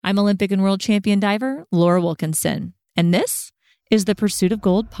I'm Olympic and world champion diver Laura Wilkinson, and this is the Pursuit of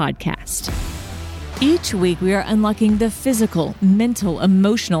Gold podcast. Each week, we are unlocking the physical, mental,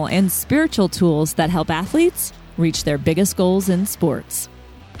 emotional, and spiritual tools that help athletes reach their biggest goals in sports.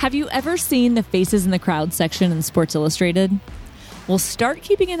 Have you ever seen the Faces in the Crowd section in Sports Illustrated? Well, start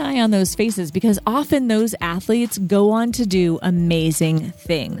keeping an eye on those faces because often those athletes go on to do amazing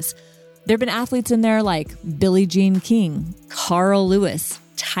things. There have been athletes in there like Billie Jean King, Carl Lewis,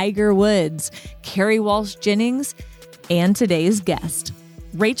 Tiger Woods, Kerri Walsh Jennings, and today's guest.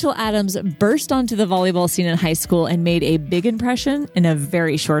 Rachel Adams burst onto the volleyball scene in high school and made a big impression in a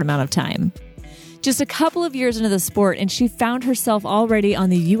very short amount of time. Just a couple of years into the sport, and she found herself already on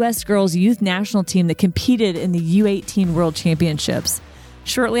the U.S. girls youth national team that competed in the U18 World Championships.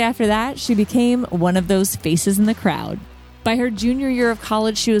 Shortly after that, she became one of those faces in the crowd. By her junior year of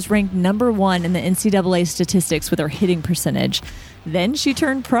college, she was ranked number 1 in the NCAA statistics with her hitting percentage. Then she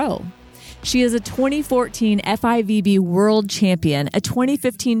turned pro. She is a 2014 FIVB World Champion, a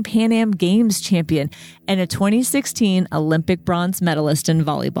 2015 Pan Am Games Champion, and a 2016 Olympic bronze medalist in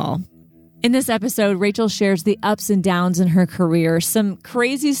volleyball. In this episode, Rachel shares the ups and downs in her career, some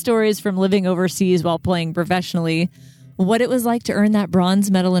crazy stories from living overseas while playing professionally, what it was like to earn that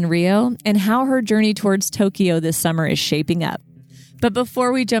bronze medal in Rio, and how her journey towards Tokyo this summer is shaping up. But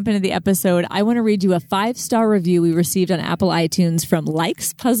before we jump into the episode, I want to read you a 5-star review we received on Apple iTunes from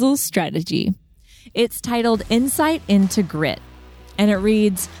Likes Puzzles Strategy. It's titled Insight into Grit, and it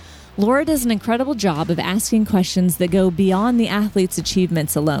reads, Laura does an incredible job of asking questions that go beyond the athlete's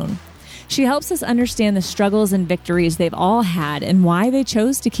achievements alone. She helps us understand the struggles and victories they've all had and why they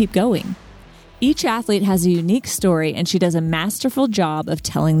chose to keep going. Each athlete has a unique story, and she does a masterful job of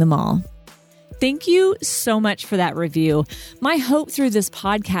telling them all. Thank you so much for that review. My hope through this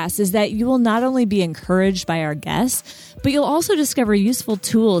podcast is that you will not only be encouraged by our guests, but you'll also discover useful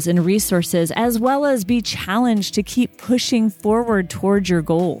tools and resources, as well as be challenged to keep pushing forward towards your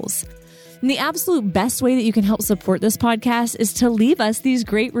goals. And the absolute best way that you can help support this podcast is to leave us these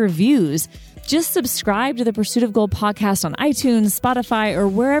great reviews. Just subscribe to the Pursuit of Gold podcast on iTunes, Spotify, or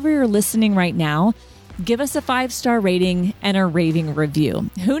wherever you're listening right now. Give us a 5-star rating and a raving review.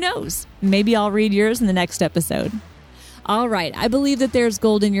 Who knows? Maybe I'll read yours in the next episode. All right, I believe that there's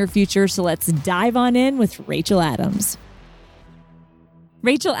gold in your future, so let's dive on in with Rachel Adams.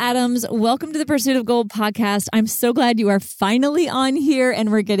 Rachel Adams, welcome to the Pursuit of Gold podcast. I'm so glad you are finally on here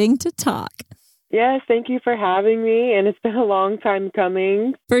and we're getting to talk. Yes, thank you for having me, and it's been a long time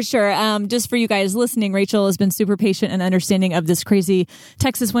coming. For sure. Just for you guys listening, Rachel has been super patient and understanding of this crazy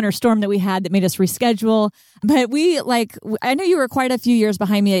Texas winter storm that we had that made us reschedule. But I know you were quite a few years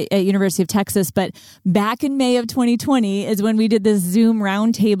behind me at University of Texas, but back in May of 2020 is when we did this Zoom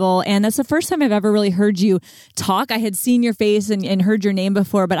roundtable, and that's the first time I've ever really heard you talk. I had seen your face and heard your name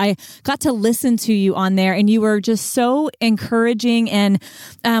before, but I got to listen to you on there, and you were just so encouraging, and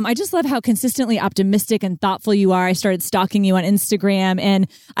I just love how consistently optimistic and thoughtful you are. I started stalking you on Instagram, and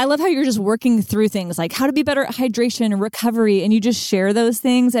I love how you're just working through things like how to be better at hydration and recovery, and you just share those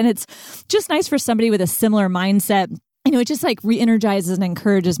things, and it's just nice for somebody with a similar mindset. You know, it just like re-energizes and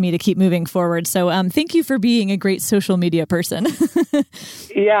encourages me to keep moving forward. So thank you for being a great social media person.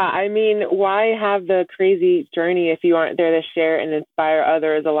 Yeah, I mean, why have the crazy journey if you aren't there to share and inspire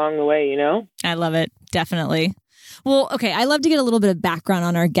others along the way, you know? I love it. Definitely. Well, okay, I love to get a little bit of background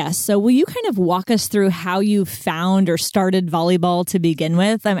on our guests. So will you kind of walk us through how you found or started volleyball to begin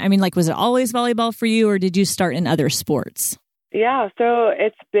with? I mean, was it always volleyball for you, or did you start in other sports? Yeah, so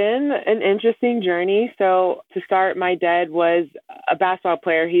it's been an interesting journey. So to start, my dad was a basketball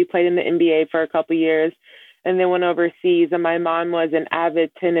player. He played in the NBA for a couple of years and then went overseas. And my mom was an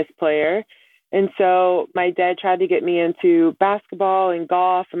avid tennis player. And so my dad tried to get me into basketball and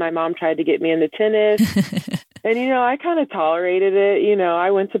golf, and my mom tried to get me into tennis. And, I kind of tolerated it.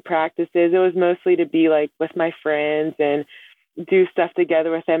 I went to practices. It was mostly to be like with my friends and do stuff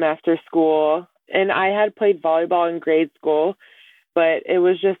together with them after school. And I had played volleyball in grade school, but it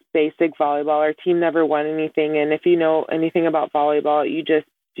was just basic volleyball. Our team never won anything. And if you know anything about volleyball, you just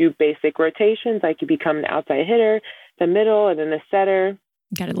do basic rotations, like you become an outside hitter, the middle, and then a setter.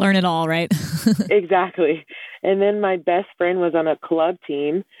 Got to learn it all, right? Exactly. And then my best friend was on a club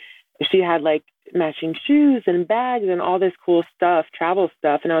team. She had like matching shoes and bags and all this cool stuff, travel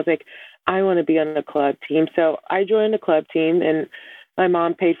stuff. And I was like, I want to be on a club team. So I joined a club team, and my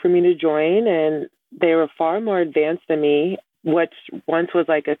mom paid for me to join, and they were far more advanced than me, which once was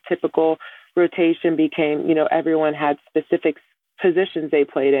like a typical rotation became, everyone had specific positions they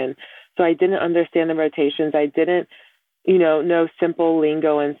played in. So I didn't understand the rotations. I didn't, know simple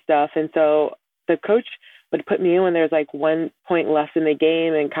lingo and stuff. And so the coach would put me in when there's like 1 point left in the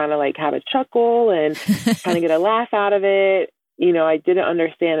game and kind of like have a chuckle and kind of get a laugh out of it. I didn't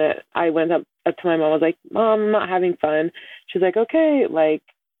understand it. I went up to my mom. I was like, Mom, I'm not having fun. She's like, okay, like,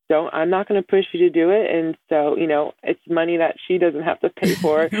 I'm not going to push you to do it. And so, it's money that she doesn't have to pay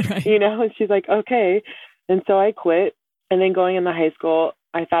for, Right. and she's like, okay. And so I quit. And then going into high school,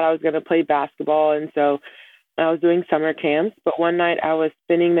 I thought I was going to play basketball. And so I was doing summer camps. But one night I was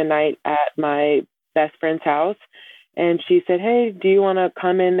spending the night at my best friend's house. And she said, hey, do you want to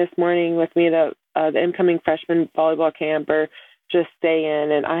come in this morning with me to the incoming freshman volleyball camp or just stay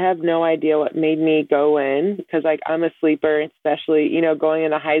in? And I have no idea what made me go in because, like, I'm a sleeper, especially, going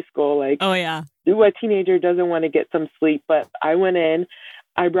into high school. Like, Oh, yeah. what teenager doesn't want to get some sleep? But I went in,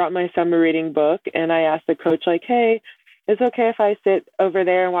 I brought my summer reading book, and I asked the coach, like, hey, it's okay if I sit over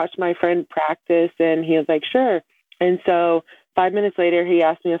there and watch my friend practice? And he was like, sure. And so 5 minutes later, he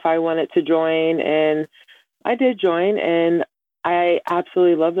asked me if I wanted to join, and I did join, and I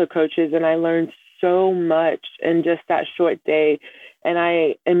absolutely love the coaches, and I learned so much in just that short day. And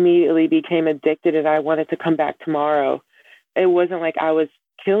I immediately became addicted, and I wanted to come back tomorrow. It wasn't like I was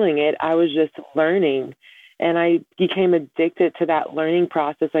killing it. I was just learning. And I became addicted to that learning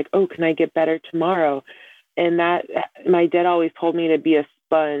process. Like, oh, can I get better tomorrow? And that, my dad always told me to be a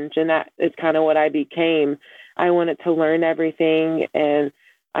sponge. And that is kind of what I became. I wanted to learn everything, and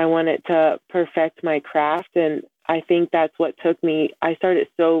I wanted to perfect my craft. And I think that's what took me. I started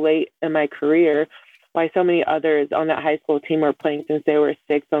so late in my career, while so many others on that high school team were playing since they were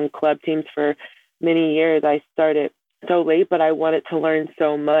 6 on club teams for many years. I started so late, but I wanted to learn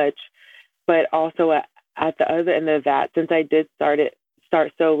so much. But also at the other end of that, since I did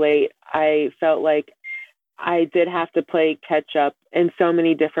start so late, I felt like I did have to play catch up in so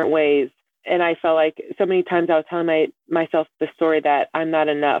many different ways. And I felt like so many times I was telling myself the story that I'm not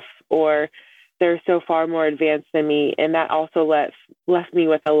enough, or they're so far more advanced than me. And that also left me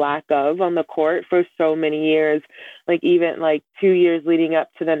with a lack of on the court for so many years. Like even like 2 years leading up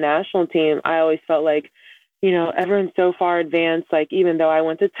to the national team, I always felt like, everyone's so far advanced. Like even though I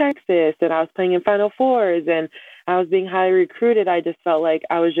went to Texas and I was playing in Final Fours and I was being highly recruited, I just felt like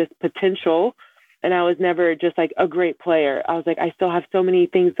I was just potential. And I was never just like a great player. I was like, I still have so many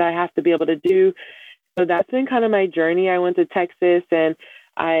things that I have to be able to do. So that's been kind of my journey. I went to Texas, and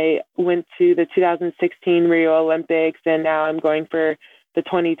I went to the 2016 Rio Olympics, and now I'm going for the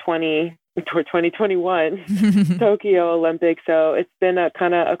 2020 or 2021 Tokyo Olympics. So it's been a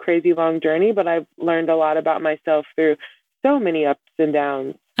kind of a crazy long journey, but I've learned a lot about myself through so many ups and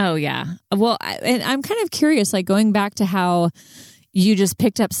downs. Oh, yeah. Well, and I'm kind of curious, like going back to how you just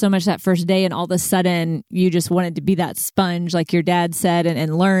picked up so much that first day, and all of a sudden you just wanted to be that sponge, like your dad said,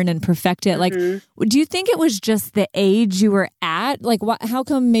 and learn and perfect it. Like, do you think it was just the age you were at? Like, how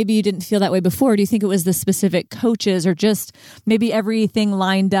come maybe you didn't feel that way before? Do you think it was the specific coaches, or just maybe everything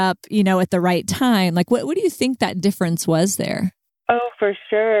lined up, at the right time? Like, what do you think that difference was there? Oh, for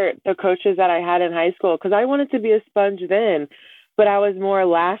sure. The coaches that I had in high school, because I wanted to be a sponge then, but I was more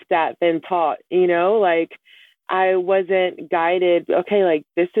laughed at than taught, like I wasn't guided. Okay, like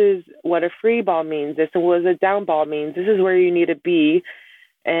this is what a free ball means. This is what a down ball means. This is where you need to be,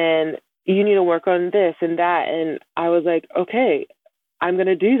 and you need to work on this and that. And I was like, okay, I'm going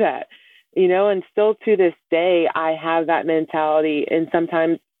to do that, and still to this day, I have that mentality. And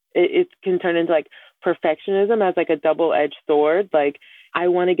sometimes it can turn into like perfectionism as like a double-edged sword. Like I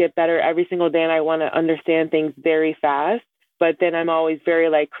want to get better every single day, and I want to understand things very fast. But then I'm always very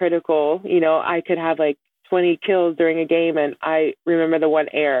like critical. I could have like 20 kills during a game, and I remember the one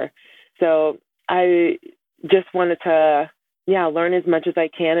error. So I just wanted to, learn as much as I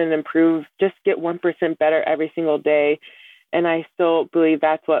can and improve, just get 1% better every single day. And I still believe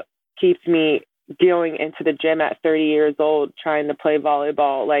that's what keeps me going into the gym at 30 years old, trying to play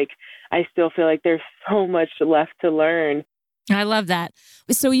volleyball. Like, I still feel like there's so much left to learn. I love that.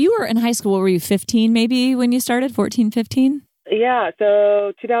 So you were in high school, were you 15 maybe when you started, 14, 15? Yeah,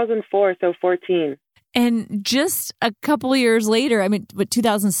 so 2004, so 14. And just a couple of years later,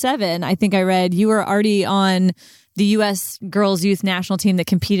 2007, I think I read, you were already on the U.S. girls youth national team that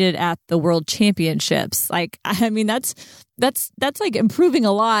competed at the World Championships. Like, that's like improving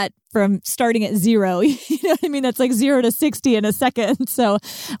a lot from starting at zero. You know what I mean? That's like 0 to 60 in a second. So,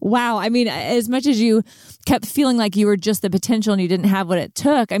 wow. As much as you kept feeling like you were just the potential and you didn't have what it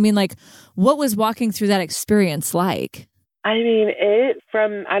took, like, what was walking through that experience like?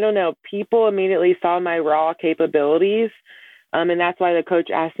 People immediately saw my raw capabilities. And that's why the coach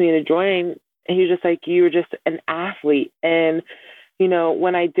asked me to join. He was just like, you were just an athlete. And,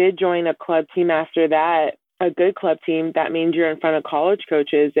 when I did join a club team after that, a good club team, that means you're in front of college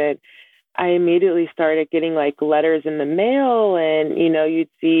coaches. And I immediately started getting like letters in the mail, and, you'd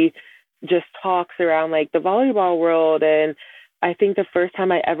see just talks around like the volleyball world. And I think the first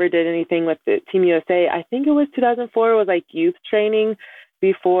time I ever did anything with the Team USA, I think it was 2004, was like youth training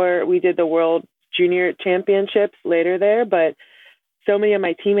before we did the World Junior Championships later there. But so many of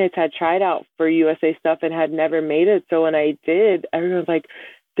my teammates had tried out for USA stuff and had never made it. So when I did, everyone was like,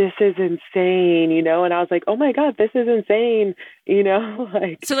 this is insane, and I was like, oh my God, this is insane,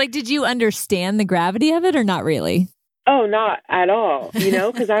 So like, did you understand the gravity of it or not really? Oh, not at all,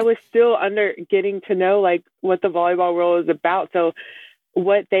 because I was still getting to know like what the volleyball world is about. So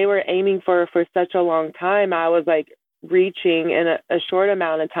what they were aiming for such a long time, I was like reaching in a short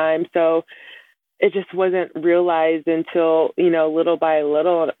amount of time. So it just wasn't realized until, little by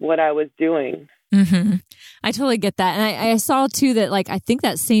little what I was doing. Mm-hmm. I totally get that. And I saw too that like, I think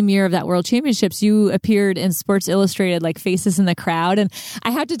that same year of that World Championships, you appeared in Sports Illustrated, like Faces in the Crowd. And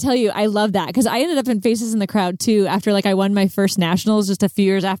I have to tell you, I love that because I ended up in Faces in the Crowd too, after like I won my first nationals just a few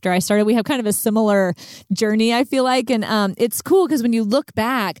years after I started. We have kind of a similar journey, I feel like. And it's cool because when you look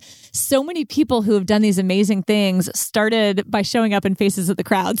back, so many people who have done these amazing things started by showing up in Faces of the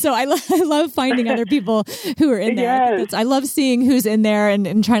Crowd. So I love finding other people who are in there. Yes. I love seeing who's in there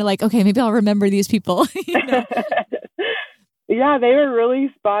and trying to like, okay, maybe I'll remember these people. Yeah, they were really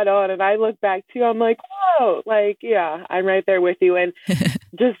spot on. And I look back too, I'm like, whoa, like, yeah, I'm right there with you. And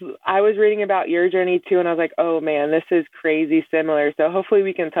I was reading about your journey too, and I was like, oh man, this is crazy similar. So hopefully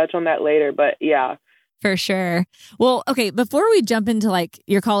we can touch on that later. But yeah. For sure. Well, okay, before we jump into like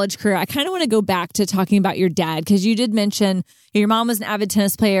your college career, I kind of want to go back to talking about your dad, because you did mention your mom was an avid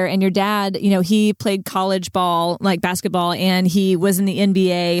tennis player and your dad, he played college ball, like basketball, and he was in the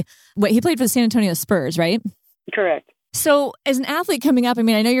NBA. He played for the San Antonio Spurs, right? Correct. So as an athlete coming up, I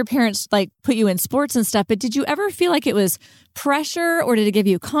mean, I know your parents like put you in sports and stuff, but did you ever feel like it was pressure, or did it give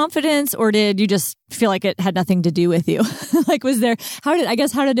you confidence, or did you just feel like it had nothing to do with you? Like, how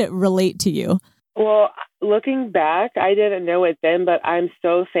did it relate to you? Well, looking back, I didn't know it then, but I'm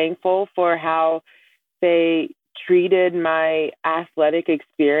so thankful for how they treated my athletic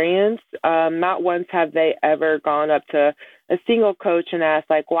experience. Not once have they ever gone up to a single coach and asked,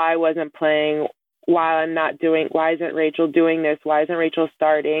 like, why I wasn't playing, why isn't Rachel doing this? Why isn't Rachel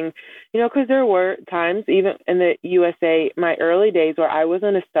starting? Because there were times, even in the USA, my early days, where I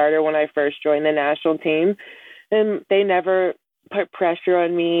wasn't a starter when I first joined the national team, and they never put pressure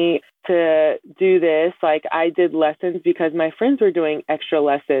on me to do this. Like, I did lessons because my friends were doing extra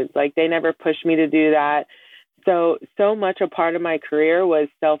lessons. Like, they never pushed me to do that. So much a part of my career was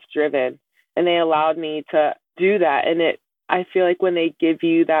self-driven, and they allowed me to do that. And I feel like when they give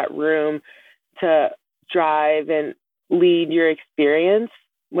you that room to drive and lead your experience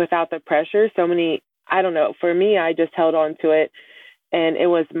without the pressure, I don't know, for me, I just held on to it, and it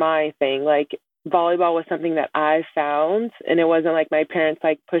was my thing. Like, volleyball was something that I found, and it wasn't like my parents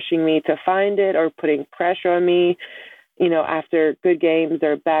like pushing me to find it or putting pressure on me. After good games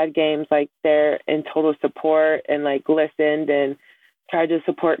or bad games, like, they're in total support and like listened and tried to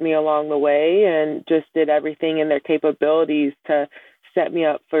support me along the way, and just did everything in their capabilities to set me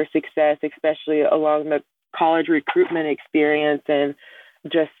up for success, especially along the college recruitment experience, and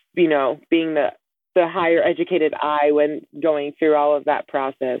just, being the higher educated I when going through all of that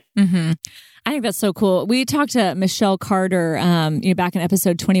process. Mm-hmm. I think that's so cool. We talked to Michelle Carter, back in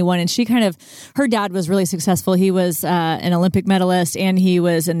episode 21, and her dad was really successful. He was an Olympic medalist, and he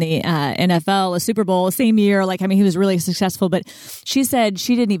was in the NFL, a Super Bowl, same year. He was really successful, but she said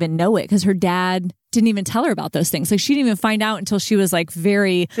she didn't even know it because her dad didn't even tell her about those things. Like, she didn't even find out until she was like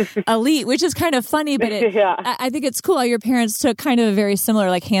very elite, which is kind of funny, but I think it's cool how your parents took kind of a very similar,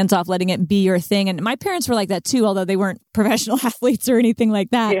 like, hands off, letting it be your thing. And my parents were like that too, although they weren't professional athletes or anything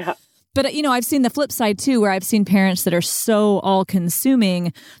like that. Yeah. But, I've seen the flip side too, where I've seen parents that are so all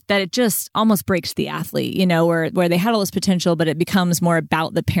consuming that it just almost breaks the athlete, where they had all this potential, but it becomes more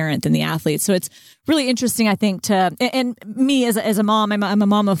about the parent than the athlete. So it's really interesting, I think, and me as a mom, I'm a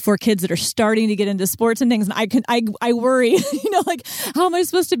mom of 4 kids that are starting to get into sports and things. And I worry, like, how am I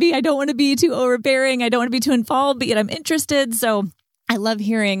supposed to be? I don't want to be too overbearing. I don't want to be too involved, but yet I'm interested. So I love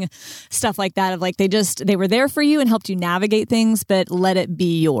hearing stuff like that of like, they were there for you and helped you navigate things, but let it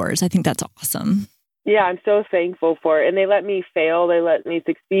be yours. I think that's awesome. Yeah, I'm so thankful for it. And they let me fail. They let me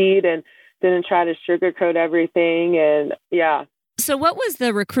succeed and didn't try to sugarcoat everything. And yeah. So what was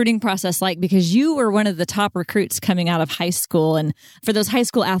the recruiting process like? Because you were one of the top recruits coming out of high school. And for those high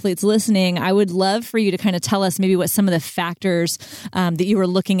school athletes listening, I would love for you to kind of tell us maybe what some of the factors that you were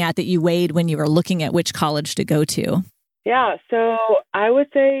looking at, that you weighed when you were looking at which college to go to. Yeah, so I would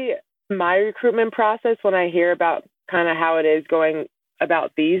say my recruitment process, when I hear about kind of how it is going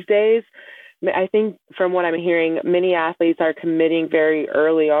about these days. I think from what I'm hearing, many athletes are committing very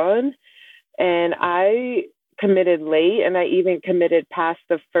early on. And I committed late, and I even committed past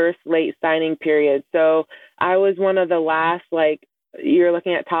the first late signing period. So I was one of the last, like, you're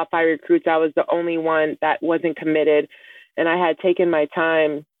looking at top 5 recruits. I was the only one that wasn't committed, and I had taken my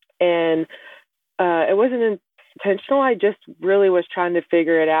time. And it wasn't intentional. I just really was trying to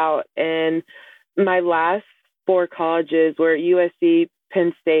figure it out. And my last 4 colleges were USC,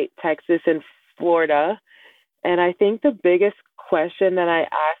 Penn State, Texas, and Florida. And I think the biggest question that I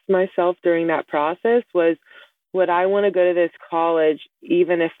asked myself during that process was, would I want to go to this college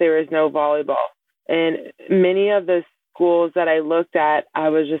even if there was no volleyball? And many of the schools that I looked at, I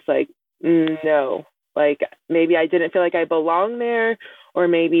was just like, no. Like, maybe I didn't feel like I belonged there, or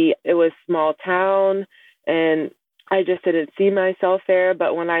maybe it was small town and I just didn't see myself there.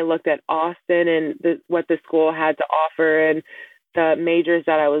 But when I looked at Austin and what the school had to offer and the majors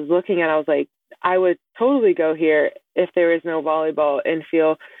that I was looking at, I was like, I would totally go here if there is no volleyball and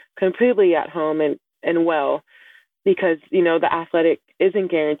feel completely at home and well, because, you know, the athletic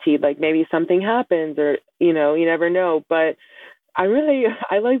isn't guaranteed. Like, maybe something happens, or, you know, you never know. But I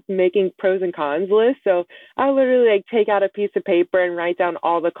like making pros and cons lists. So I literally like take out a piece of paper and write down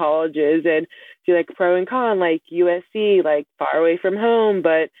all the colleges and do like pro and con, like USC, like far away from home,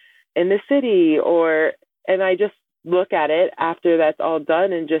 but in the city, and I just look at it after that's all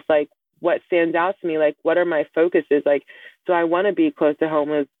done and just like what stands out to me, like what are my focuses? Like, do I want to be close to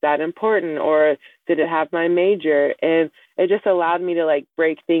home? Is that important? Or did it have my major? And it just allowed me to like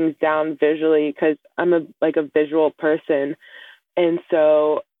break things down visually, because I'm a visual person. And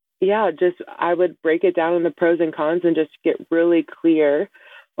so, yeah, I would break it down in the pros and cons and just get really clear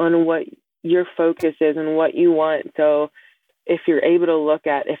on what your focus is and what you want. So if you're able to look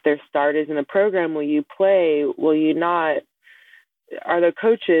at if there's starters in the program, will you play? Will you not? Are the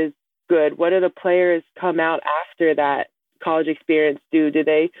coaches good? What do the players come out after that college experience do? Do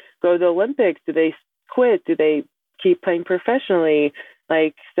they go to the Olympics? Do they quit? Do they keep playing professionally?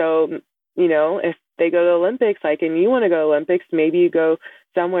 Like, so, you know, if they go to the Olympics, like, and you want to go to the Olympics, maybe you go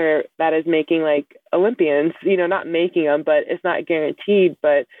somewhere that is making like Olympians, you know, not making them, but it's not guaranteed,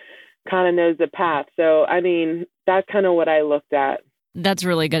 but kind of knows the path. So, I mean, that's kind of what I looked at. That's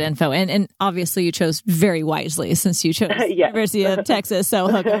really good info. And obviously you chose very wisely, since you chose University of Texas. So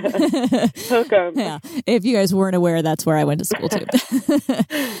hook 'em. Hook 'em. Yeah. If you guys weren't aware, that's where I went to school too.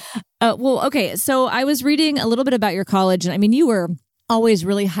 Well, okay. So I was reading a little bit about your college, and I mean, you were always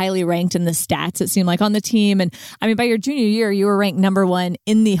really highly ranked in the stats, it seemed like, on the team. And I mean, by your junior year, you were ranked number 1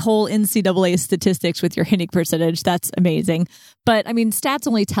 in the whole NCAA statistics with your hitting percentage. That's amazing. But I mean, stats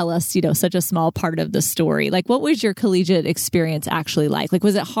only tell us, you know, such a small part of the story. Like, what was your collegiate experience actually like? Like,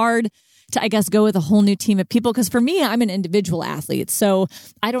 was it hard to, I guess, go with a whole new team of people? Because for me, I'm an individual athlete. So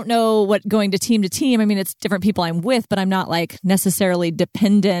I don't know what going to team, I mean, it's different people I'm with, but I'm not like necessarily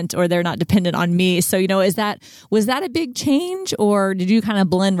dependent, or they're not dependent on me. So, you know, was that a big change, or did you kind of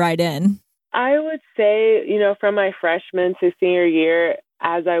blend right in? I would say, you know, from my freshman to senior year,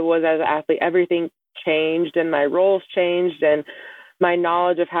 as I was as an athlete, everything changed and my roles changed and my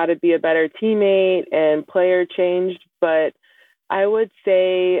knowledge of how to be a better teammate and player changed. But I would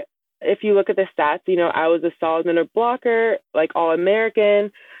say, if you look at the stats, you know, I was a solid middle blocker, like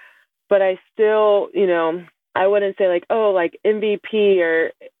All-American, but I still, you know, I wouldn't say like, oh, like MVP, or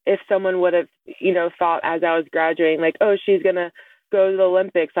if someone would have, you know, thought as I was graduating, like, oh, she's going to go to the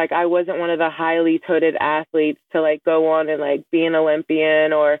Olympics. Like, I wasn't one of the highly touted athletes to like go on and like be an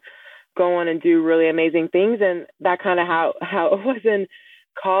Olympian or go on and do really amazing things. And that kind of how it was in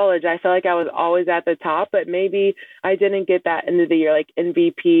college. I felt like I was always at the top, but maybe I didn't get that end of the year, like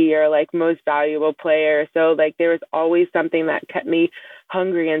MVP or like most valuable player. So like there was always something that kept me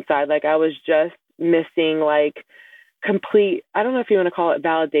hungry inside. Like I was just missing like complete, I don't know if you want to call it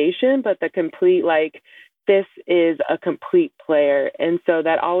validation, but the complete, like, this is a complete player. And so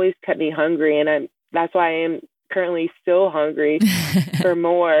that always kept me hungry. And that's why I am currently still hungry for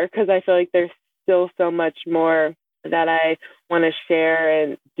more, because I feel like there's still so much more that I want to share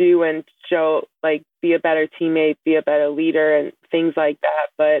and do and show, like be a better teammate, be a better leader and things like that.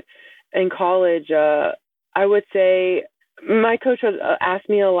 But in college, I would say my coach would ask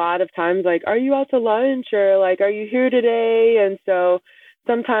me a lot of times, like, are you out to lunch, or like, are you here today? And so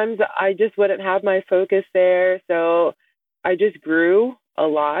sometimes I just wouldn't have my focus there. So I just grew a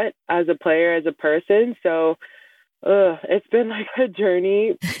lot as a player, as a person. So it's been like a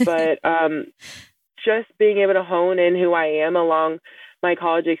journey, but just being able to hone in who I am along my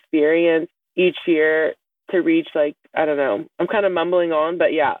college experience each year to reach, like, I don't know, I'm kind of mumbling on,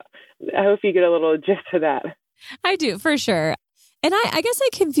 but yeah, I hope you get a little gist of that. I do, for sure. And I guess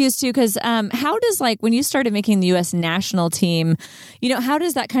I'm confused too, because how does, like, when you started making the U.S. national team, how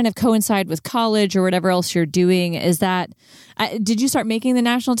does that kind of coincide with college or whatever else you're doing? Is that, did you start making the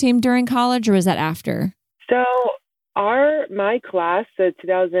national team during college, or was that after? So my class, the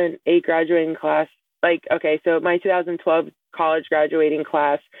 2008 graduating class, so my 2012 college graduating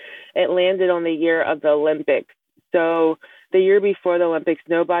class, it landed on the year of the Olympics. So the year before the Olympics,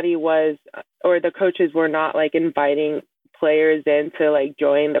 nobody was, or the coaches were not like inviting players in to like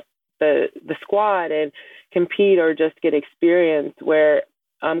join the squad and compete or just get experience, where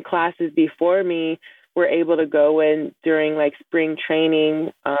classes before me were able to go in during like spring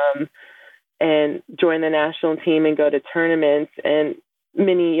training and join the national team and go to tournaments. And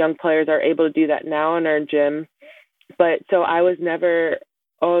many young players are able to do that now in our gym. But so I was never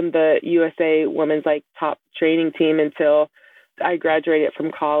on the USA women's like top training team until I graduated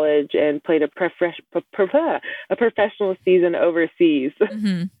from college and played a professional season overseas.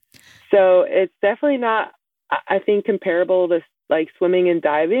 Mm-hmm. So it's definitely not, I think, comparable to like swimming and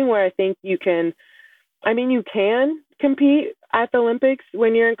diving, where I think you can compete at the Olympics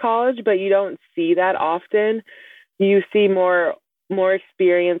when you're in college, but you don't see that often. You see more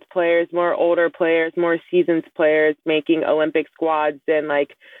experienced players, more older players, more seasoned players making Olympic squads than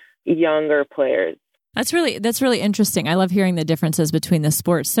like younger players. That's really interesting. I love hearing the differences between the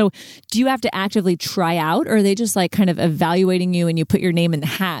sports. So do you have to actively try out, or are they just like kind of evaluating you and you put your name in the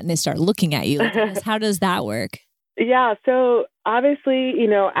hat and they start looking at you? Like, how does that work? Yeah. So obviously,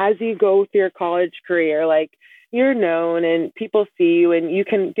 as you go through your college career, like you're known and people see you and you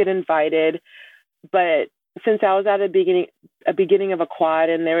can get invited. But since I was at a beginning of a quad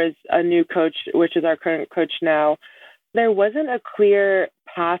and there was a new coach, which is our current coach now, there wasn't a clear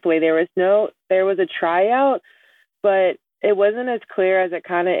pathway. There was a tryout, but it wasn't as clear as it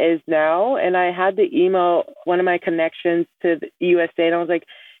kind of is now. And I had to email one of my connections to the USA, and I was like,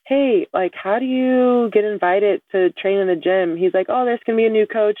 hey, like, how do you get invited to train in the gym? He's like, oh, there's going to be a new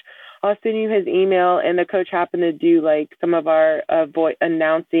coach. I'll send you his email. And the coach happened to do like some of our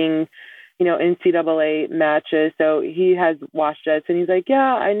announcing, NCAA matches. So he has watched us and he's like,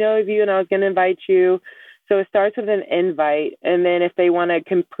 yeah, I know of you and I was going to invite you. So it starts with an invite. And then if they want to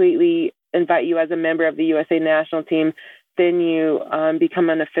completely invite you as a member of the USA national team, then you become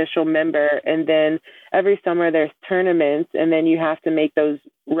an official member. And then every summer there's tournaments, and then you have to make those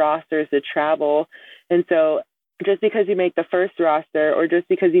rosters to travel. And so just because you make the first roster or just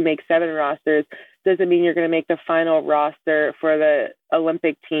because you make 7 rosters doesn't mean you're going to make the final roster for the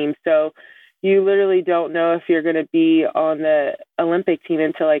Olympic team. So you literally don't know if you're going to be on the Olympic team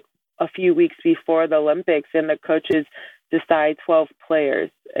until like a few weeks before the Olympics, and the coaches decide 12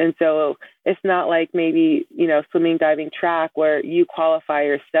 players. And so it's not like maybe, swimming, diving, track where you qualify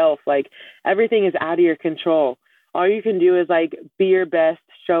yourself. Like everything is out of your control. All you can do is like be your best,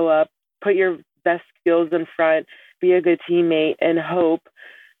 show up, put your best skills in front, be a good teammate, and hope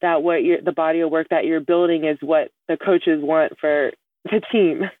that the body of work that you're building is what the coaches want for the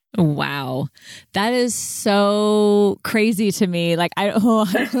team. Wow. That is so crazy to me. Like, I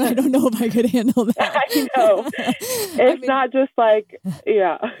don't know if I could handle that. I know. It's not just like,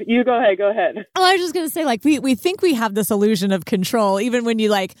 yeah, you go ahead. Well, I was just going to say, like, we think we have this illusion of control, even when you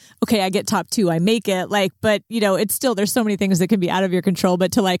like, okay, I get top 2, I make it, like, but it's still, there's so many things that can be out of your control,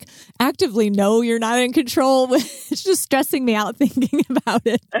 but to like actively know you're not in control, it's just stressing me out thinking about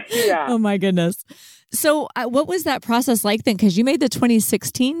it. Yeah. Oh my goodness. So what was that process like then? Because you made the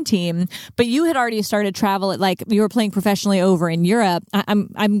 2016 team, but you had already started travel like you were playing professionally over in Europe. I'm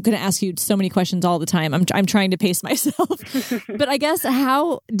going to ask you so many questions all the time. I'm trying to pace myself. But I guess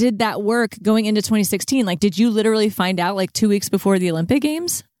how did that work going into 2016? Like, did you literally find out like 2 weeks before the Olympic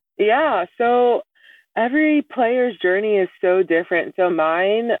Games? Yeah. So every player's journey is so different. So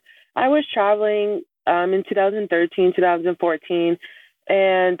mine, I was traveling in 2013, 2014.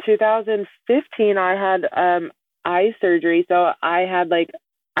 And 2015, I had eye surgery. So I have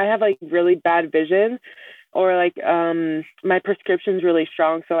really bad vision, or like my prescription's really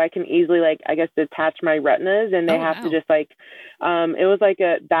strong. So I can easily detach my retinas, and they have to just it was like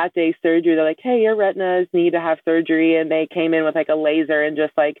that day surgery. They're like, hey, your retinas need to have surgery. And they came in with like a laser and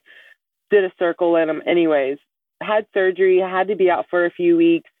just like did a circle in them. Anyways, had surgery, had to be out for a few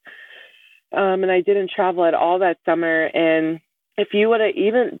weeks. And I didn't travel at all that summer. And if you would have,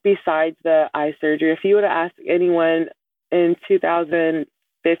 even besides the eye surgery, if you would have asked anyone in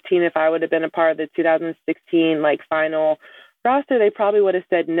 2015 if I would have been a part of the 2016 like final roster, they probably would have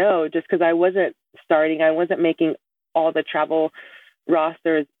said no, just because I wasn't starting. I wasn't making all the travel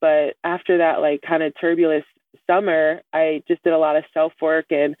rosters. But after that like kind of turbulent summer, I just did a lot of self-work,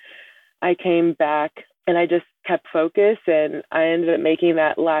 and I came back And I just kept focused, and I ended up making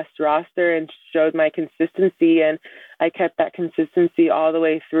that last roster and showed my consistency. And I kept that consistency all the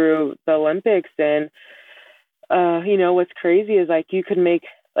way through the Olympics. And, what's crazy is like you could make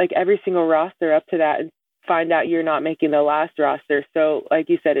like every single roster up to that and find out you're not making the last roster. So like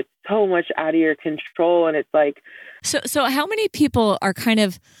you said, it's so much out of your control. And it's like, so how many people are kind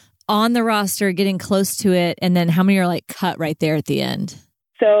of on the roster getting close to it? And then how many are like cut right there at the end?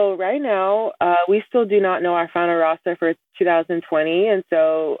 So right now, we still do not know our final roster for 2020. And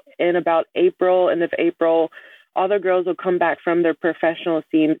so in about end of April, all the girls will come back from their professional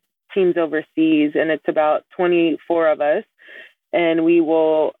teams overseas. And it's about 24 of us. And we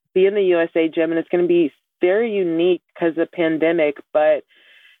will be in the USA gym. And it's going to be very unique because of the pandemic. But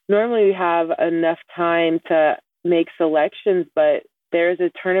normally we have enough time to make selections. But there's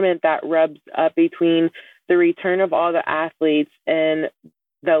a tournament that rubs up between the return of all the athletes and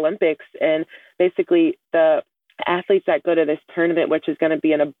the Olympics, and basically the athletes that go to this tournament, which is going to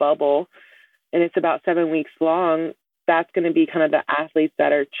be in a bubble, and it's about 7 weeks long, that's going to be kind of the athletes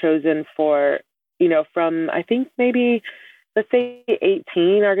that are chosen for, from, I think maybe, let's say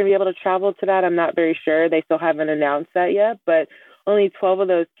 18 are going to be able to travel to that. I'm not very sure. They still haven't announced that yet, but only 12 of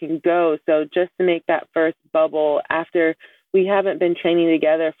those can go. So just to make that first bubble after we haven't been training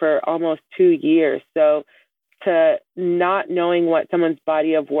together for almost 2 years. So to not knowing what someone's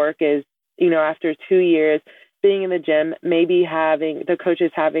body of work is, after 2 years, being in the gym, maybe having the coaches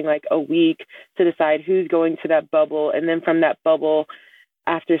having like a week to decide who's going to that bubble. And then from that bubble,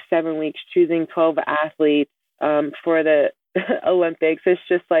 after 7 weeks, choosing 12 athletes for the Olympics. It's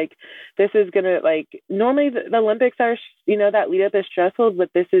just like, this is going to like, normally the Olympics are, that lead up is stressful,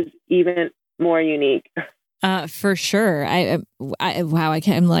 but this is even more unique. For sure. Wow, I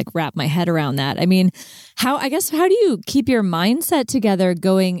can't like wrap my head around that. I mean, how do you keep your mindset together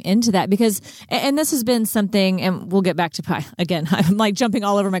going into that? Because, and this has been something, and we'll get back to pie again. I'm like jumping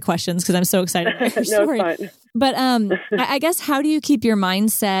all over my questions because I'm so excited about your story. No, it's fine. But I guess, how do you keep your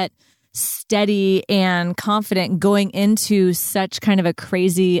mindset steady and confident going into such kind of a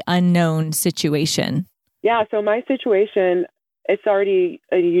crazy unknown situation? Yeah. So my situation, it's already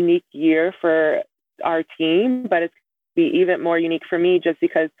a unique year for our team, but it's be even more unique for me just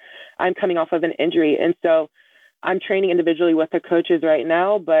because I'm coming off of an injury. And so I'm training individually with the coaches right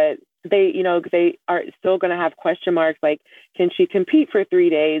now, but they are still going to have question marks like, can she compete for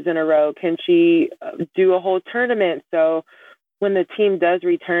 3 days in a row? Can she do a whole tournament? So when the team does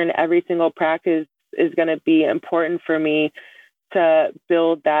return, every single practice is going to be important for me to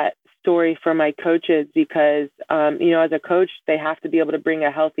build that story for my coaches because, as a coach, they have to be able to bring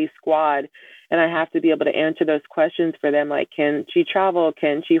a healthy squad. And I have to be able to answer those questions for them. Like, can she travel?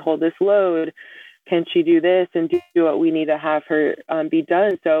 Can she hold this load? Can she do this and do what we need to have her be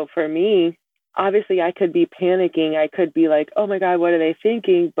done? So for me, obviously I could be panicking. I could be like, oh my God, what are they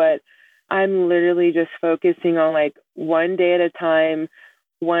thinking? But I'm literally just focusing on like one day at a time,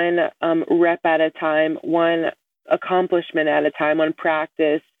 one rep at a time, one accomplishment at a time, one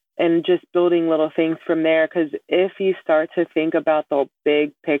practice, and just building little things from there. Because if you start to think about the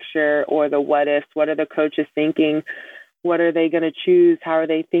big picture or the what ifs, what are the coaches thinking? What are they going to choose? How are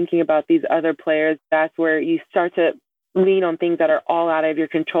they thinking about these other players? That's where you start to lean on things that are all out of your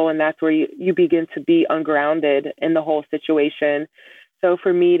control. And that's where you begin to be ungrounded in the whole situation. So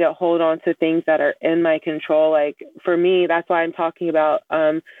for me to hold on to things that are in my control, like for me, that's why I'm talking about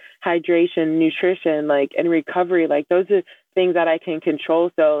hydration, nutrition, like, and recovery. Like those are things that I can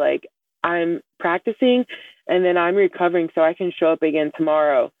control. So like I'm practicing and then I'm recovering so I can show up again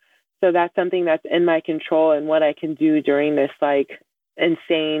tomorrow. So that's something that's in my control and what I can do during this like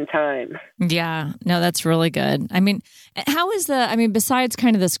insane time. Yeah, no, that's really good. I mean, besides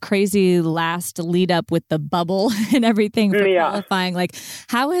kind of this crazy last lead up with the bubble and everything for qualifying, like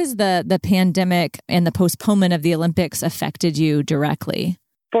how has the pandemic and the postponement of the Olympics affected you directly?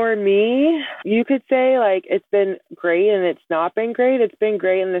 For me, you could say like it's been great and it's not been great. It's been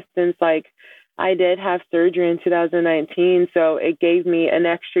great in the sense like I did have surgery in 2019, so it gave me an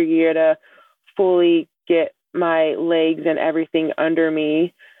extra year to fully get my legs and everything under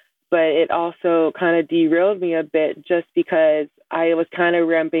me. But it also kind of derailed me a bit just because I was kind of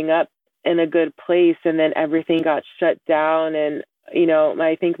ramping up in a good place and then everything got shut down. And,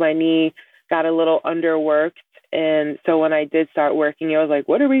 I think my knee got a little underworked. And so when I did start working, I was like,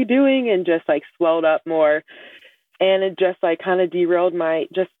 what are we doing? And just like swelled up more. And it just like kind of derailed my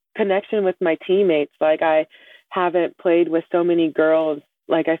just connection with my teammates. Like I haven't played with so many girls,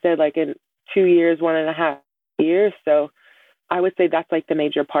 like I said, like in 2 years, 1.5 years. So I would say that's like the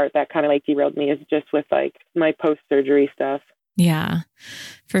major part that kind of like derailed me is just with like my post-surgery stuff. Yeah,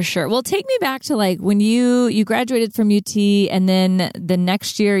 for sure. Well, take me back to like when you graduated from UT and then the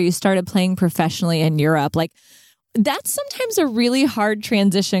next year you started playing professionally in Europe. Like that's sometimes a really hard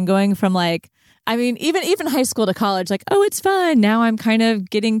transition going from like, I mean, even high school to college, like, oh, it's fun. Now I'm kind of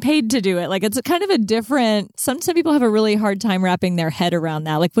getting paid to do it. Like it's a kind of a different, some people have a really hard time wrapping their head around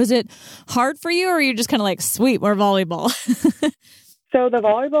that. Like, was it hard for you or are you just kind of like, sweet, more volleyball? So the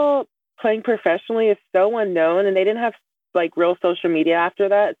volleyball playing professionally is so unknown and they didn't have like real social media after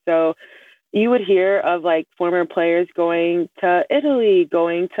that. So you would hear of like former players going to Italy,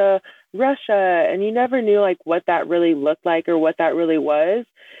 going to Russia, and you never knew like what that really looked like or what that really was.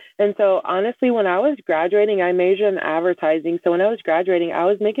 And so honestly, when I was graduating, I majored in advertising. So when I was graduating, I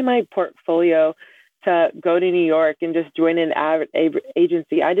was making my portfolio to go to New York and just join an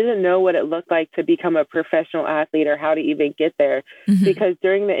agency. I didn't know what it looked like to become a professional athlete or how to even get there. Mm-hmm. Because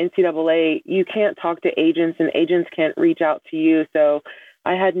during the NCAA, you can't talk to agents and agents can't reach out to you. So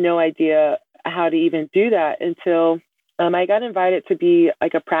I had no idea how to even do that until I got invited to be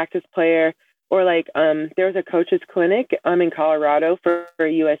like a practice player or like there was a coach's clinic in Colorado for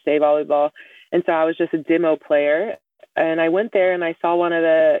USA Volleyball. And so I was just a demo player. And I went there and I saw one of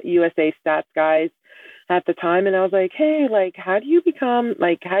the USA Stats guys at the time. And I was like, hey, like, how do you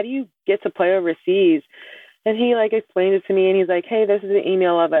get to play overseas? And he like explained it to me and he's like, hey, this is an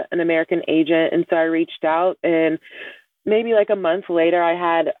email of an American agent. And so I reached out and maybe like a month later, I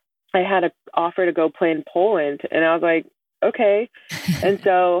had an offer to go play in Poland. And I was like, okay. And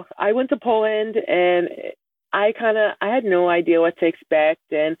so I went to Poland and I had no idea what to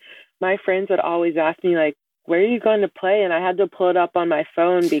expect. And my friends would always ask me like, where are you going to play? And I had to pull it up on my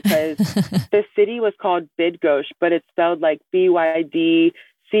phone because the city was called Bydgoszcz, but it's spelled like BYDCZCZ,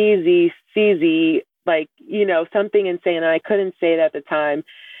 like, you know, something insane. And I couldn't say it at the time.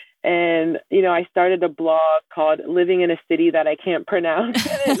 And, you know, I started a blog called Living in a City That I Can't Pronounce.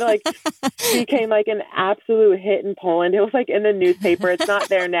 And it like became like an absolute hit in Poland. It was like in the newspaper. It's not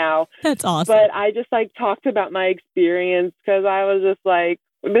there now. That's awesome. But I just like talked about my experience because I was just like,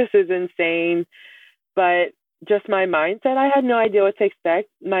 this is insane. But just my mindset, I had no idea what to expect.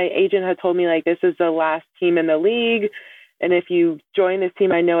 My agent had told me like, this is the last team in the league. And if you join this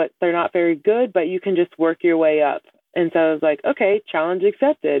team, I know they're not very good, but you can just work your way up. And so I was like, okay, challenge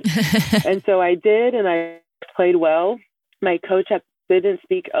accepted. And so I did, and I played well. My coach didn't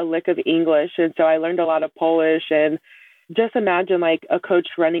speak a lick of English, and so I learned a lot of Polish. And just imagine like a coach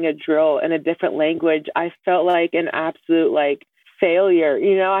running a drill in a different language. I felt like an absolute like failure.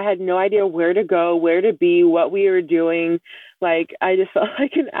 You know, I had no idea where to go, where to be, what we were doing. Like, I just felt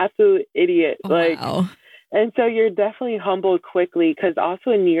like an absolute idiot. Wow. Like, and so you're definitely humbled quickly because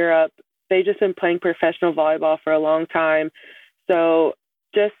also in Europe, they've just been playing professional volleyball for a long time. So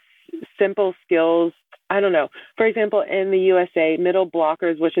just simple skills. I don't know. For example, in the USA, middle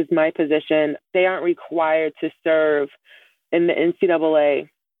blockers, which is my position, they aren't required to serve in the NCAA,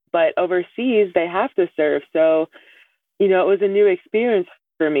 but overseas they have to serve. So, you know, it was a new experience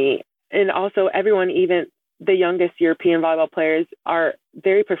for me. And also everyone, even the youngest European volleyball players, are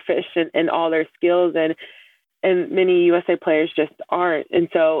very proficient in all their skills, and many USA players just aren't. And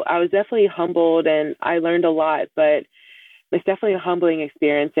so I was definitely humbled and I learned a lot, but it's definitely a humbling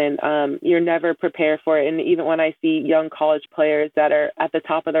experience, and you're never prepared for it. And even when I see young college players that are at the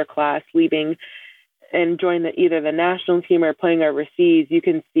top of their class leaving and join either the national team or playing overseas, you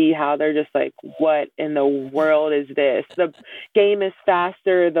can see how they're just like, what in the world is this? The game is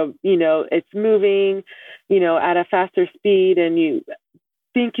faster, it's moving, at a faster speed, and you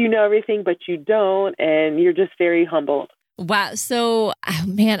think you know everything, but you don't, and you're just very humbled. Wow. So,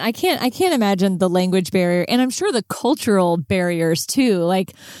 man, I can't imagine the language barrier, and I'm sure the cultural barriers too.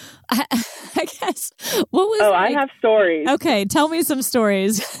 Like, I guess what was? Oh, I have stories. Okay, tell me some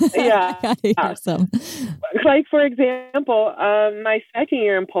stories. Yeah, I gotta hear some. Like, for example, my second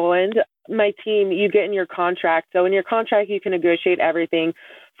year in Poland, my team, you get in your contract. So in your contract, you can negotiate everything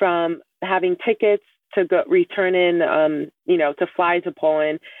from having tickets to go return in, to fly to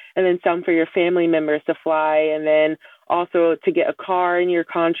Poland, and then some for your family members to fly, and then also to get a car in your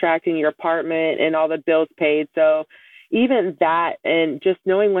contract and your apartment and all the bills paid. So even that, and just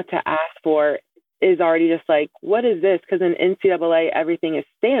knowing what to ask for is already just like, what is this? Because in NCAA, everything is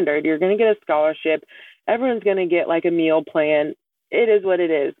standard. You're going to get a scholarship. Everyone's going to get like a meal plan. It is what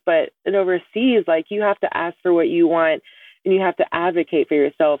it is. But in overseas, like, you have to ask for what you want and you have to advocate for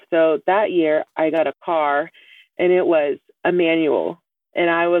yourself. So that year I got a car and it was a manual. And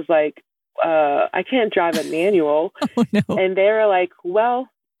I was like, I can't drive a manual. Oh, no. And they were like, well,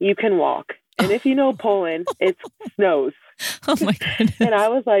 you can walk. And if you know Poland, it snows. Oh my goodness. And I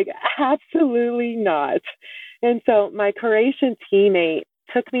was like, absolutely not. And so my Croatian teammate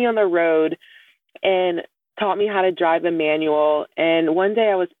took me on the road and taught me how to drive a manual. And one day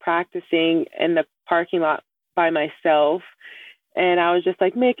I was practicing in the parking lot by myself. And I was just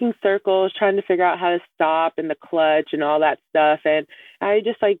like making circles, trying to figure out how to stop and the clutch and all that stuff. And I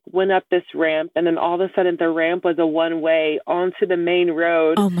just like went up this ramp, and then all of a sudden the ramp was a one-way onto the main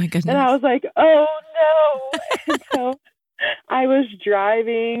road. Oh my goodness. And I was like, oh no. And so I was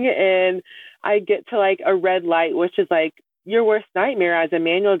driving and I get to like a red light, which is like your worst nightmare as a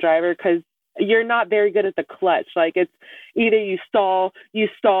manual driver, because you're not very good at the clutch. Like it's either you stall,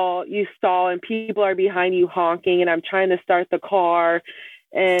 and people are behind you honking, and I'm trying to start the car.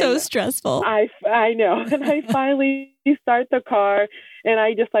 And so stressful. I know. And I finally start the car, and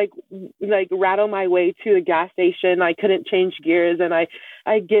I just like rattle my way to the gas station. I couldn't change gears, and I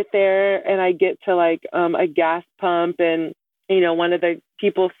get there and I get to like a gas pump, and one of the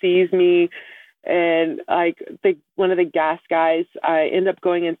people sees me. And like one of the gas guys, I end up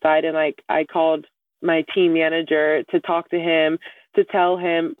going inside, and like I called my team manager to talk to him, to tell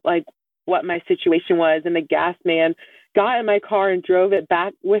him like what my situation was. And the gas man got in my car and drove it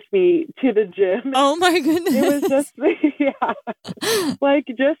back with me to the gym. Oh my goodness. It was just,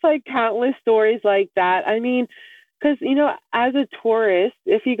 just like countless stories like that. I mean, because, as a tourist,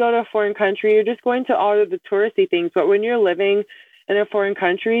 if you go to a foreign country, you're just going to all of the touristy things. But when you're living in a foreign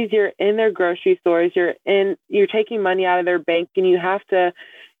countries, you're in their grocery stores, you're taking money out of their bank, and you have to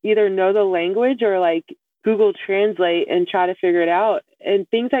either know the language or like Google Translate and try to figure it out. And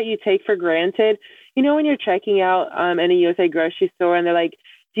things that you take for granted, when you're checking out in a USA grocery store and they're like,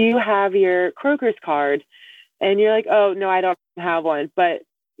 do you have your Kroger's card? And you're like, oh, no, I don't have one. But,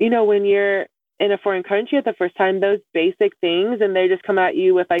 when you're in a foreign country at the first time, those basic things, and they just come at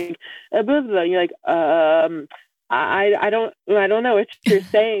you with like, blah, blah, blah. You're like, I don't know what you're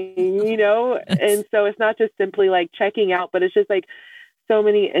saying, And so it's not just simply like checking out, but it's just like so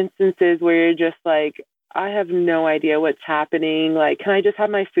many instances where you're just like, I have no idea what's happening. Like, can I just have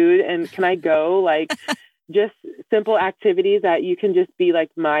my food and can I go? Like, just simple activities that you can just be like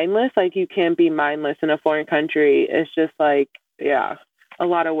mindless. Like you can't be mindless in a foreign country. It's just like, yeah, a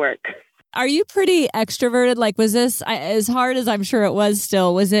lot of work. Are you pretty extroverted? Like, was this, as hard as I'm sure it was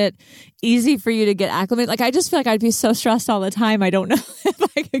still, was it easy for you to get acclimated? Like, I just feel like I'd be so stressed all the time. I don't know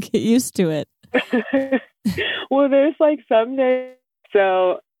if I could get used to it. Well, there's like some days.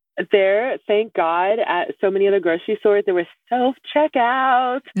 So there, thank God, at so many of the grocery stores, there was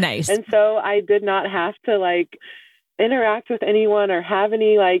self-checkout. Nice. And so I did not have to like interact with anyone or have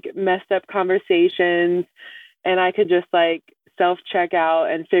any like messed up conversations. And I could just like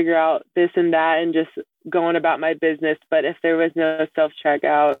self-checkout and figure out this and that and just going about my business. But if there was no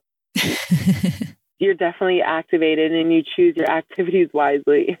self-checkout, you're definitely activated and you choose your activities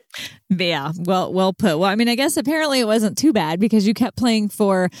wisely. Yeah, well put. Well, I mean, I guess apparently it wasn't too bad because you kept playing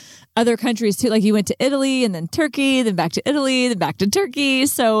for other countries too. Like you went to Italy and then Turkey, then back to Italy, then back to Turkey.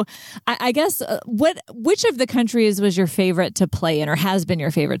 So I guess which of the countries was your favorite to play in or has been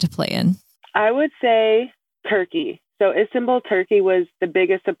your favorite to play in? I would say Turkey. So Istanbul, Turkey was the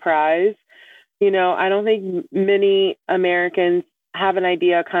biggest surprise. I don't think many Americans have an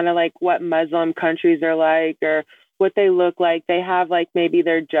idea kind of like what Muslim countries are like or what they look like. They have like maybe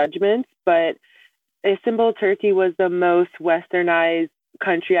their judgments, but Istanbul, Turkey was the most westernized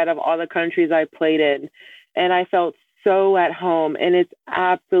country out of all the countries I played in. And I felt so at home, and it's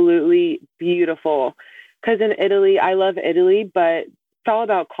absolutely beautiful. Because in Italy, I love Italy, but it's all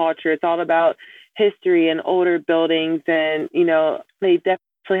about culture. It's all about history and older buildings. And, they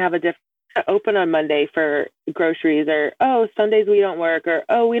definitely have a different open on Monday for groceries, or, oh, Sundays we don't work, or,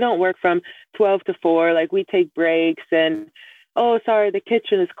 oh, we don't work from 12 to 4. Like we take breaks, and, oh, sorry, the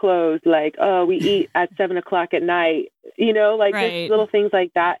kitchen is closed. Like, oh, we eat at 7 o'clock at night, like right. Just little things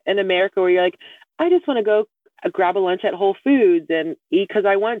like that in America where you're like, I just want to go grab a lunch at Whole Foods and eat because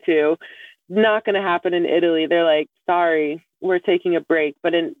I want to. Not going to happen in Italy. They're like, sorry, we're taking a break.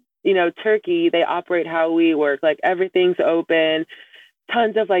 But in, Turkey, they operate how we work. Like everything's open.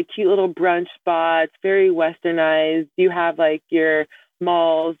 Tons of like cute little brunch spots, very westernized. You have like your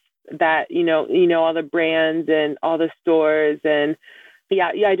malls that, all the brands and all the stores. And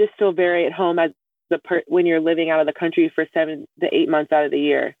yeah, I just feel very at home as when you're living out of the country for 7 to 8 months out of the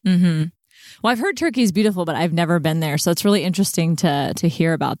year. Mm-hmm. Well, I've heard Turkey's beautiful, but I've never been there. So it's really interesting to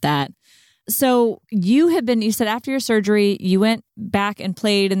hear about that. So you said after your surgery, you went back and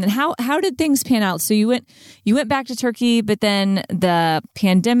played, and then how did things pan out? So you went back to Turkey, but then the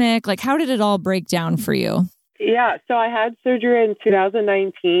pandemic, like how did it all break down for you? Yeah. So I had surgery in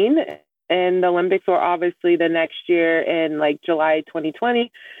 2019, and the Olympics were obviously the next year in like July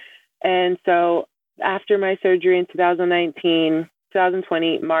 2020. And so after my surgery in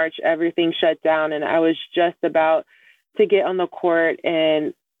 2020, March, everything shut down. And I was just about to get on the court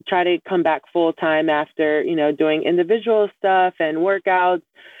and try to come back full time after, doing individual stuff and workouts.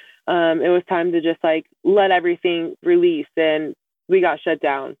 It was time to just like let everything release, and we got shut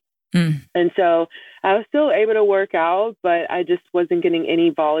down. And so I was still able to work out, but I just wasn't getting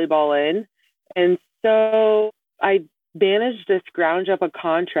any volleyball in. And so I managed to scrounge up a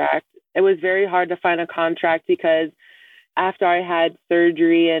contract. It was very hard to find a contract because after I had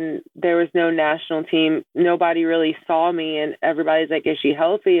surgery and there was no national team, nobody really saw me, and everybody's like, is she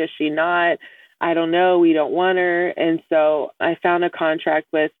healthy? Is she not? I don't know. We don't want her. And so I found a contract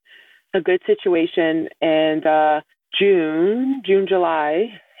with a good situation in June,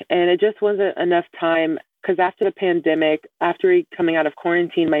 July, and it just wasn't enough time because after the pandemic, after coming out of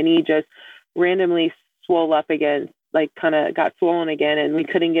quarantine, my knee just randomly swole up again, like kind of got swollen again, and we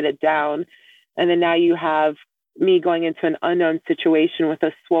couldn't get it down. And then now you have me going into an unknown situation with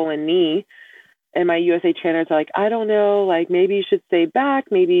a swollen knee, and my USA trainers are like, I don't know, like maybe you should stay back,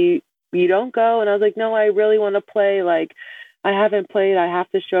 maybe you don't go. And I was like, no, I really want to play. Like, I haven't played. I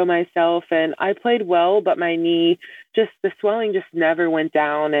have to show myself. And I played well, but my knee, just the swelling just never went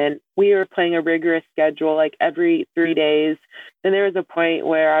down. And we were playing a rigorous schedule, like every 3 days. And there was a point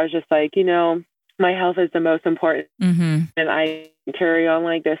where I was just like, my health is the most important. And I carry on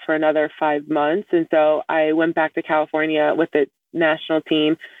like this for another 5 months. And so I went back to California with the national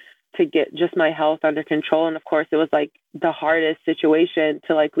team to get just my health under control. And of course, it was like the hardest situation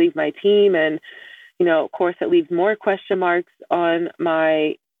to like leave my team. And of course, it leaves more question marks on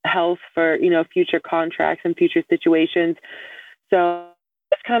my health for, future contracts and future situations. So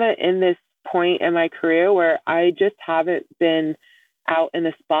it's kind of in this point in my career where I just haven't been out in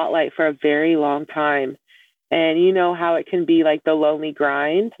the spotlight for a very long time. And you know how it can be like the lonely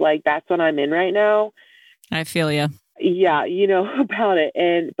grind. Like that's what I'm in right now. I feel you. Yeah, you know about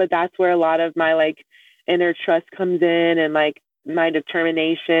it. But that's where a lot of my like inner trust comes in, and like my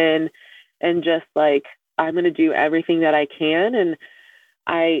determination, and just like, I'm going to do everything that I can. And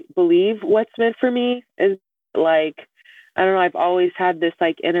I believe what's meant for me is like, I don't know, I've always had this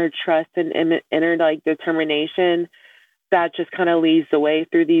like inner trust and inner like determination that just kind of leads the way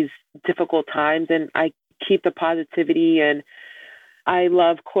through these difficult times. And I keep the positivity, and I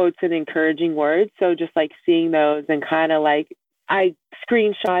love quotes and encouraging words. So just like seeing those and kind of like, I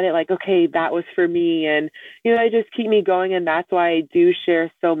screenshot it like, okay, that was for me. And, they just keep me going. And that's why I do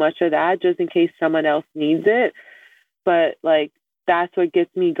share so much of that, just in case someone else needs it. But like, that's what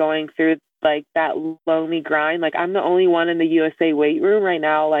gets me going through like that lonely grind. Like I'm the only one in the USA weight room right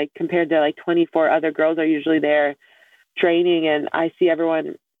now, like compared to like 24 other girls are usually there training. And I see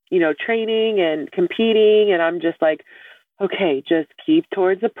everyone, training and competing. And I'm just like, okay, just keep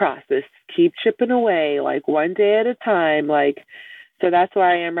towards the process, keep chipping away, like one day at a time. Like, so that's where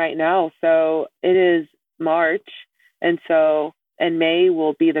I am right now. So it is March. And so in May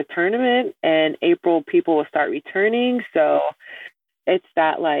will be the tournament, and April people will start returning. So it's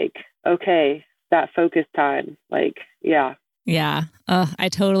that like, okay, that focus time. Like, yeah. Yeah. I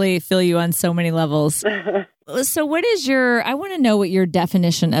totally feel you on so many levels. So what is I want to know what your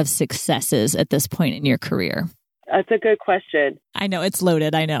definition of success is at this point in your career. That's a good question. I know it's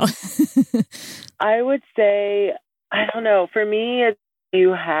loaded. I know. I would say, I don't know. For me, it's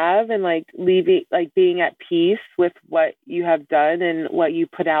you have, and like leaving, like being at peace with what you have done and what you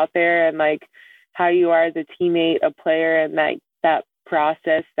put out there, and like how you are as a teammate, a player, and like that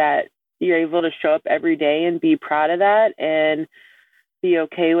process that you're able to show up every day and be proud of that and be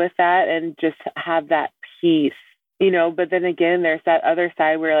okay with that and just have that peace, But then again, there's that other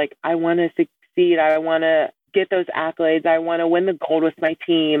side where like, I want to succeed. I want to get those accolades. I want to win the gold with my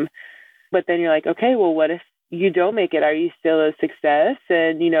team. But then you're like, okay, well, what if you don't make it? Are you still a success?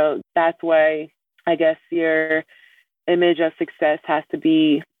 And, that's why I guess your image of success has to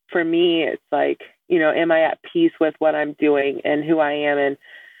be, for me, it's like, am I at peace with what I'm doing and who I am and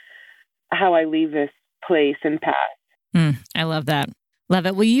how I leave this place and path? I love that. Love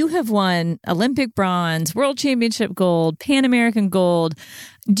it. Well, you have won Olympic bronze, World Championship gold, Pan American gold.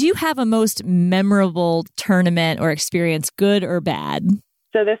 Do you have a most memorable tournament or experience, good or bad?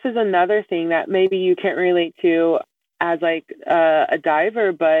 So this is another thing that maybe you can't relate to as like a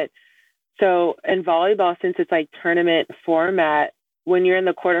diver, but so in volleyball, since it's like tournament format, when you're in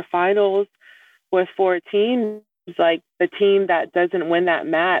the quarterfinals with 4 teams, like the team that doesn't win that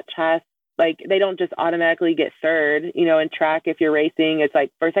match has, like, they don't just automatically get third. In track, if you're racing, it's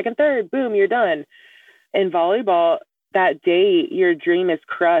like first, second, third, boom, you're done. In volleyball, that day, your dream is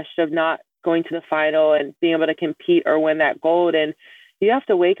crushed of not going to the final and being able to compete or win that gold. And you have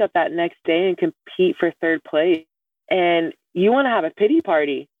to wake up that next day and compete for third place. And you want to have a pity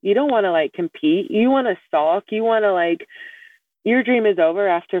party. You don't want to like compete. You want to sulk. You want to like, your dream is over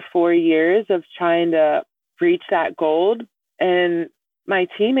after 4 years of trying to reach that gold. And my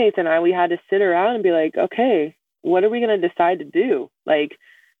teammates and I, we had to sit around and be like, okay, what are we going to decide to do? Like,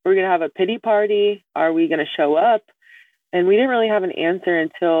 we're going to have a pity party. Are we going to show up? And we didn't really have an answer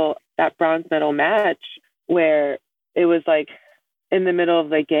until that bronze medal match, where it was like in the middle of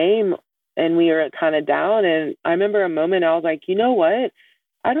the game and we were kind of down. And I remember a moment I was like, you know what?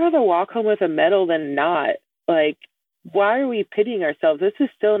 I'd rather walk home with a medal than not. Like, why are we pitying ourselves? This is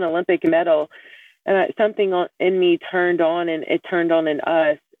still an Olympic medal. And something in me turned on, and it turned on in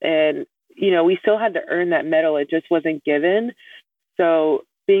us. And, you know, we still had to earn that medal. It just wasn't given. So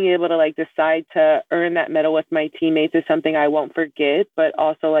being able to like decide to earn that medal with my teammates is something I won't forget, but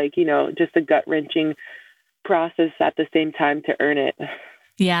also like, you know, just a gut wrenching process at the same time to earn it.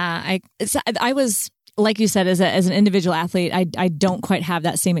 Yeah. I was, like you said, as an individual athlete, I don't quite have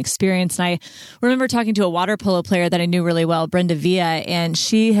that same experience. And I remember talking to a water polo player that I knew really well, Brenda Villa, and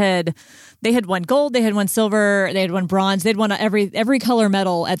they had won gold, they had won silver, they had won bronze, they'd won every color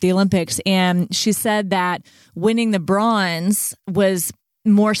medal at the Olympics. And she said that winning the bronze was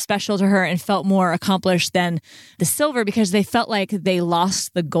more special to her and felt more accomplished than the silver, because they felt like they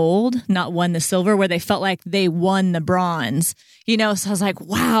lost the gold, not won the silver, where they felt like they won the bronze, you know? So I was like,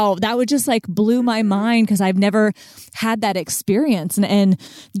 wow, that would just like blew my mind, because I've never had that experience. And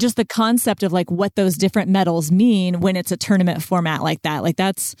just the concept of like what those different medals mean when it's a tournament format like that. Like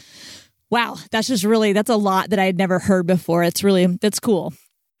that's, wow, that's a lot that I had never heard before. That's cool.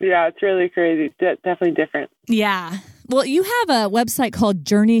 Yeah, it's really crazy. Definitely different. Yeah. Well, you have a website called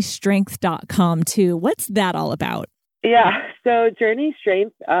JourneyStrength.com too. What's that all about? Yeah. So Journey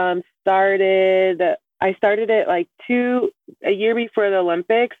Strength I started it like a year before the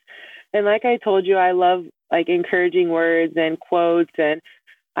Olympics. And like I told you, I love like encouraging words and quotes, and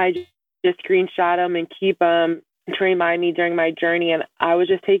I just screenshot them and keep them to remind me during my journey. And I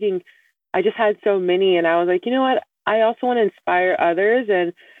just had so many, and I was like, you know what? I also want to inspire others.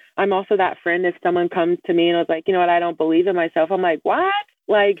 And I'm also that friend. If someone comes to me and was like, you know what, I don't believe in myself, I'm like, what?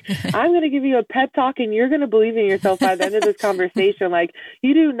 Like, I'm going to give you a pep talk and you're going to believe in yourself by the end of this conversation. Like,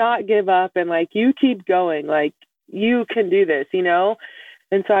 you do not give up, and like, you keep going. Like, you can do this, you know?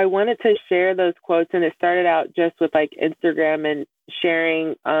 And so I wanted to share those quotes, and it started out just with like Instagram and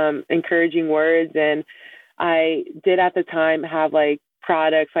sharing encouraging words. And I did at the time have like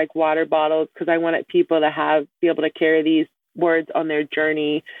products like water bottles, because I wanted people to be able to carry these words on their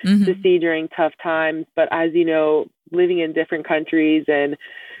journey to see during tough times. But as you know, living in different countries and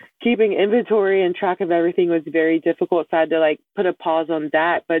keeping inventory and track of everything was very difficult. So I had to like put a pause on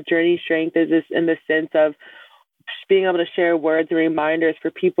that. But Journey Strength is just in the sense of being able to share words and reminders for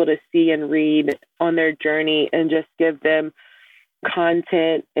people to see and read on their journey, and just give them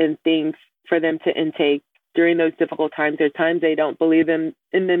content and things for them to intake during those difficult times. There are times they don't believe in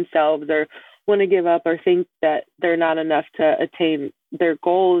themselves, or want to give up, or think that they're not enough to attain their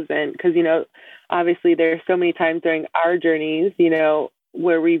goals. And because, you know, obviously there are so many times during our journeys, you know,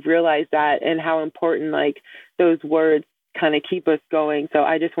 where we've realized that, and how important like those words kind of keep us going. So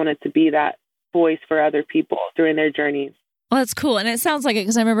I just wanted to be that voice for other people during their journeys. Well, that's cool. And it sounds like it,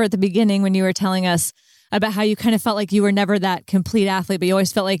 because I remember at the beginning when you were telling us about how you kind of felt like you were never that complete athlete, but you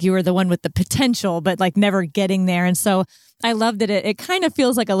always felt like you were the one with the potential, but like never getting there. And so I love that it kind of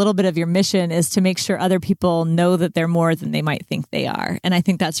feels like a little bit of your mission is to make sure other people know that they're more than they might think they are. And I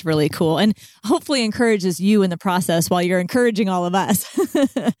think that's really cool, and hopefully encourages you in the process while you're encouraging all of us.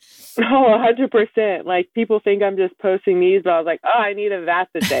 Oh, 100%. Like, people think I'm just posting these, but I was like, oh, I needed that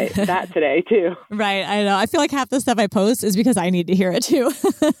today too. Right. I know. I feel like half the stuff I post is because I need to hear it too.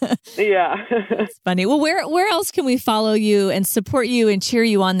 Yeah. It's funny. Well, where else can we follow you and support you and cheer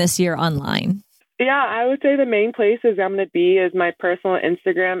you on this year online? Yeah, I would say the main places I'm going to be is my personal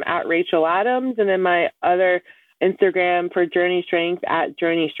Instagram at Rachel Adams, and then my other Instagram for Journey Strength at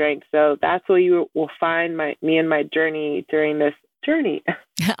Journey Strength. So that's where you will find me and my journey during this journey.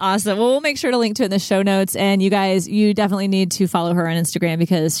 Awesome. Well, we'll make sure to link to it in the show notes. And you guys, you definitely need to follow her on Instagram,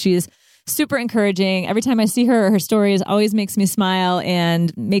 because she's super encouraging. Every time I see her stories always makes me smile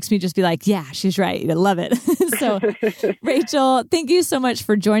and makes me just be like, yeah, she's right. I love it. So Rachel, thank you so much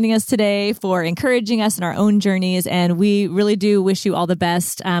for joining us today, for encouraging us in our own journeys. And we really do wish you all the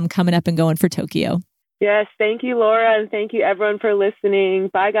best coming up and going for Tokyo. Yes. Thank you, Laura. And thank you everyone for listening.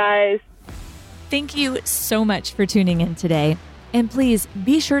 Bye, guys. Thank you so much for tuning in today. And please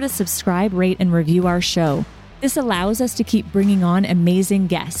be sure to subscribe, rate, and review our show. This allows us to keep bringing on amazing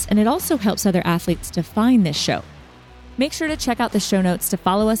guests, and it also helps other athletes to find this show. Make sure to check out the show notes to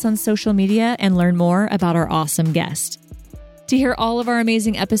follow us on social media and learn more about our awesome guest. To hear all of our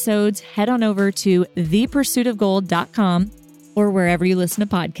amazing episodes, head on over to thepursuitofgold.com or wherever you listen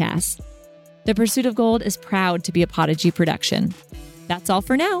to podcasts. The Pursuit of Gold is proud to be a Podigy production. That's all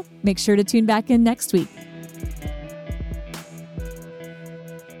for now. Make sure to tune back in next week.